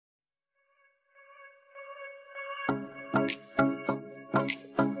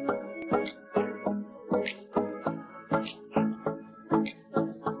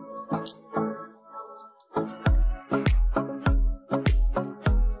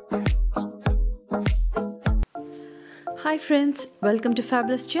Hi friends, welcome to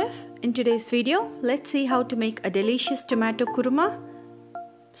Fabulous Chef. In today's video, let's see how to make a delicious tomato kuruma.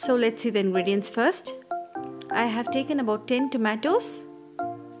 So let's see the ingredients first. I have taken about 10 tomatoes,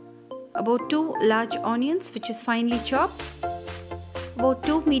 about 2 large onions which is finely chopped, about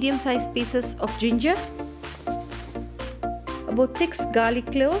 2 medium-sized pieces of ginger, about 6 garlic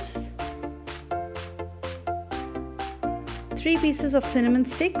cloves, 3 pieces of cinnamon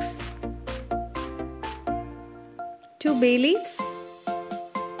sticks, 2 bay leaves,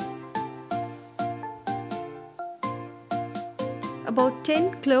 about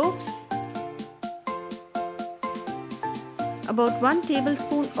 10 cloves, about 1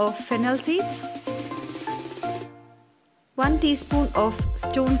 tablespoon of fennel seeds, 1 teaspoon of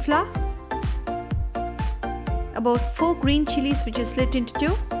stone flour, about 4 green chilies which is split into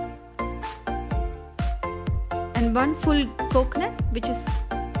 2, and 1 full coconut which is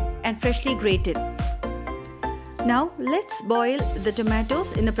freshly grated. Now let's boil the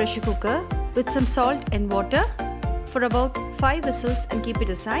tomatoes in a pressure cooker with some salt and water for about 5 whistles and keep it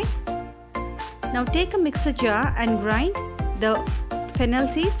aside. Now take a mixer jar and grind the fennel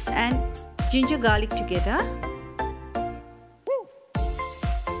seeds and ginger garlic together.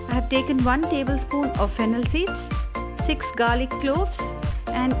 I have taken 1 tablespoon of fennel seeds, 6 garlic cloves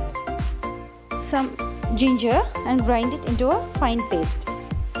and some ginger and grind it into a fine paste.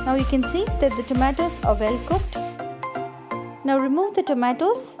 Now you can see that the tomatoes are well cooked. Now remove the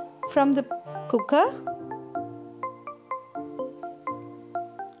tomatoes from the cooker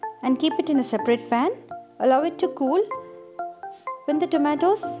and keep it in a separate pan. Allow it to cool. When the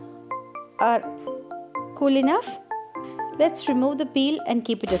tomatoes are cool enough, let's remove the peel and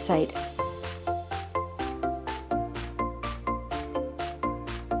keep it aside.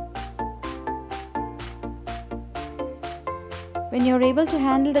 When you're able to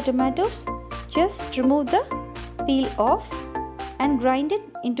handle the tomatoes, just remove the peel off and grind it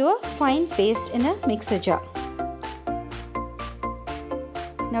into a fine paste in a mixer jar.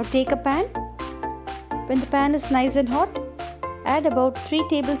 Now take a pan. When the pan is nice and hot, add about 3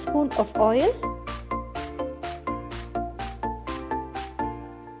 tablespoons of oil.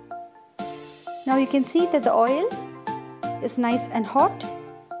 Now you can see that the oil is nice and hot.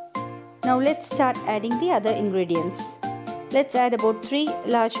 Now let's start adding the other ingredients. Let's add about 3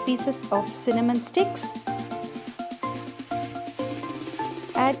 large pieces of cinnamon sticks.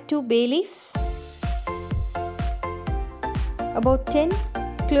 Add 2 bay leaves, about 10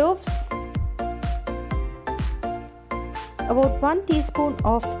 cloves, about 1 teaspoon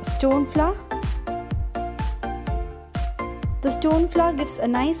of stone flour. The stone flour gives a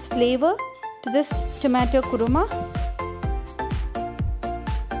nice flavor to this tomato kuruma.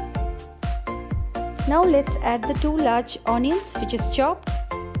 Now let's add the 2 large onions which is chopped,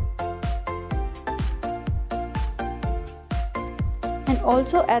 and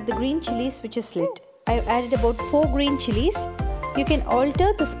also add the green chilies which is slit. I have added about 4 green chilies. You can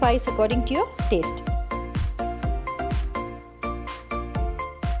alter the spice according to your taste.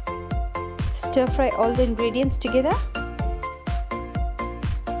 Stir fry all the ingredients together.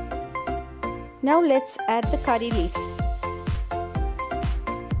 Now let's add the curry leaves.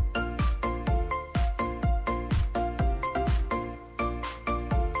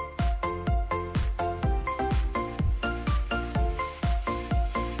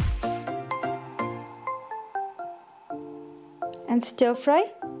 And stir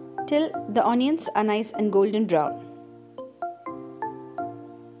fry till the onions are nice and golden brown.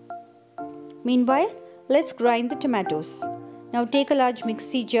 Meanwhile, let's grind the tomatoes. Now take a large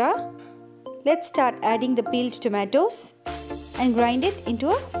mixie jar. Let's start adding the peeled tomatoes and grind it into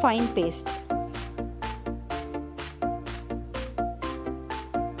a fine paste.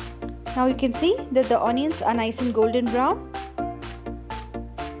 Now you can see that the onions are nice and golden brown.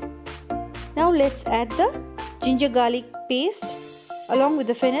 Now let's add the ginger garlic paste along with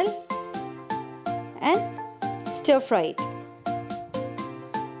the fennel and stir fry it.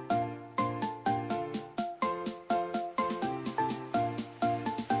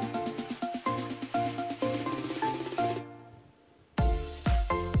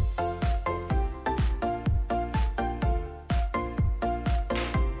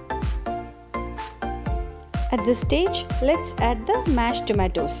 At this stage, let's add the mashed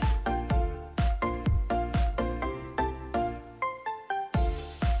tomatoes.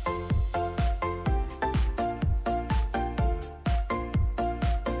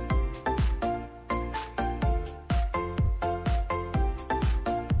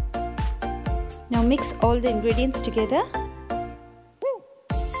 Now mix all the ingredients together.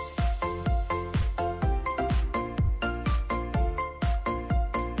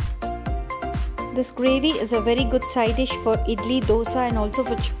 This gravy is a very good side dish for idli, dosa and also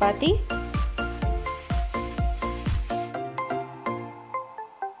for chapati.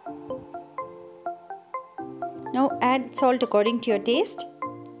 Now add salt according to your taste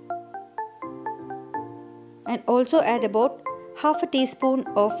and also add about half a teaspoon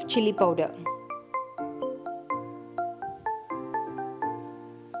of chili powder.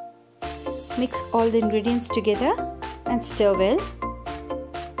 Mix all the ingredients together and stir well.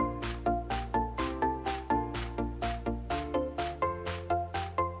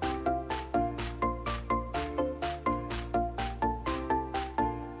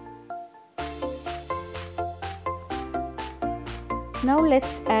 Now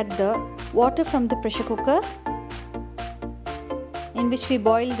let's add the water from the pressure cooker in which we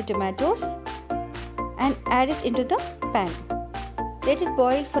boil the tomatoes and add it into the pan. Let it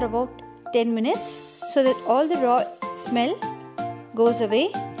boil for about 10 minutes so that all the raw smell goes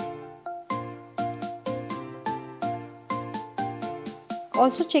away.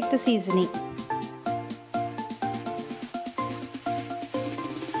 Also check the seasoning.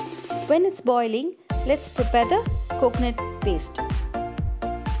 When it's boiling, let's prepare the coconut paste.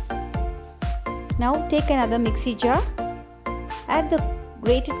 Now take another mixie jar, add the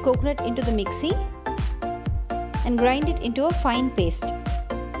grated coconut into the mixie and grind it into a fine paste.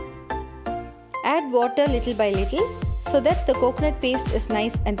 Add water little by little so that the coconut paste is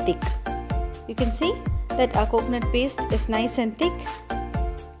nice and thick. You can see that our coconut paste is nice and thick.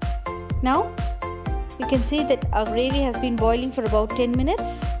 Now you can see that our gravy has been boiling for about 10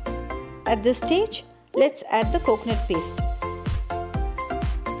 minutes. At this stage, let's add the coconut paste.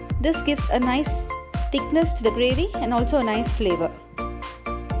 This gives a nice thickness to the gravy and also a nice flavor.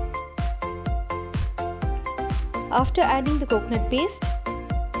 After adding the coconut paste,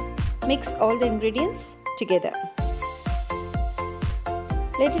 mix all the ingredients together.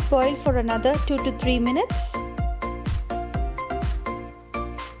 Let it boil for another 2 to 3 minutes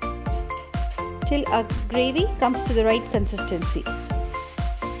till our gravy comes to the right consistency.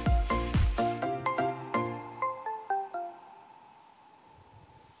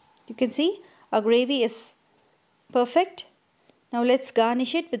 You can see our gravy is perfect. Now let's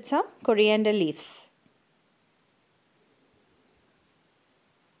garnish it with some coriander leaves.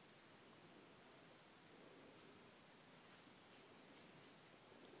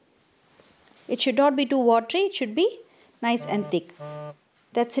 It should not be too watery, it should be nice and thick.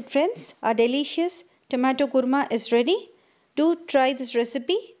 That's it friends, our delicious tomato kurma is ready. Do try this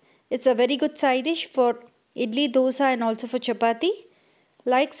recipe. It's a very good side dish for idli, dosa and also for chapati.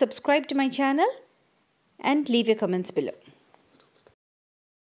 Like, subscribe to my channel and leave your comments below.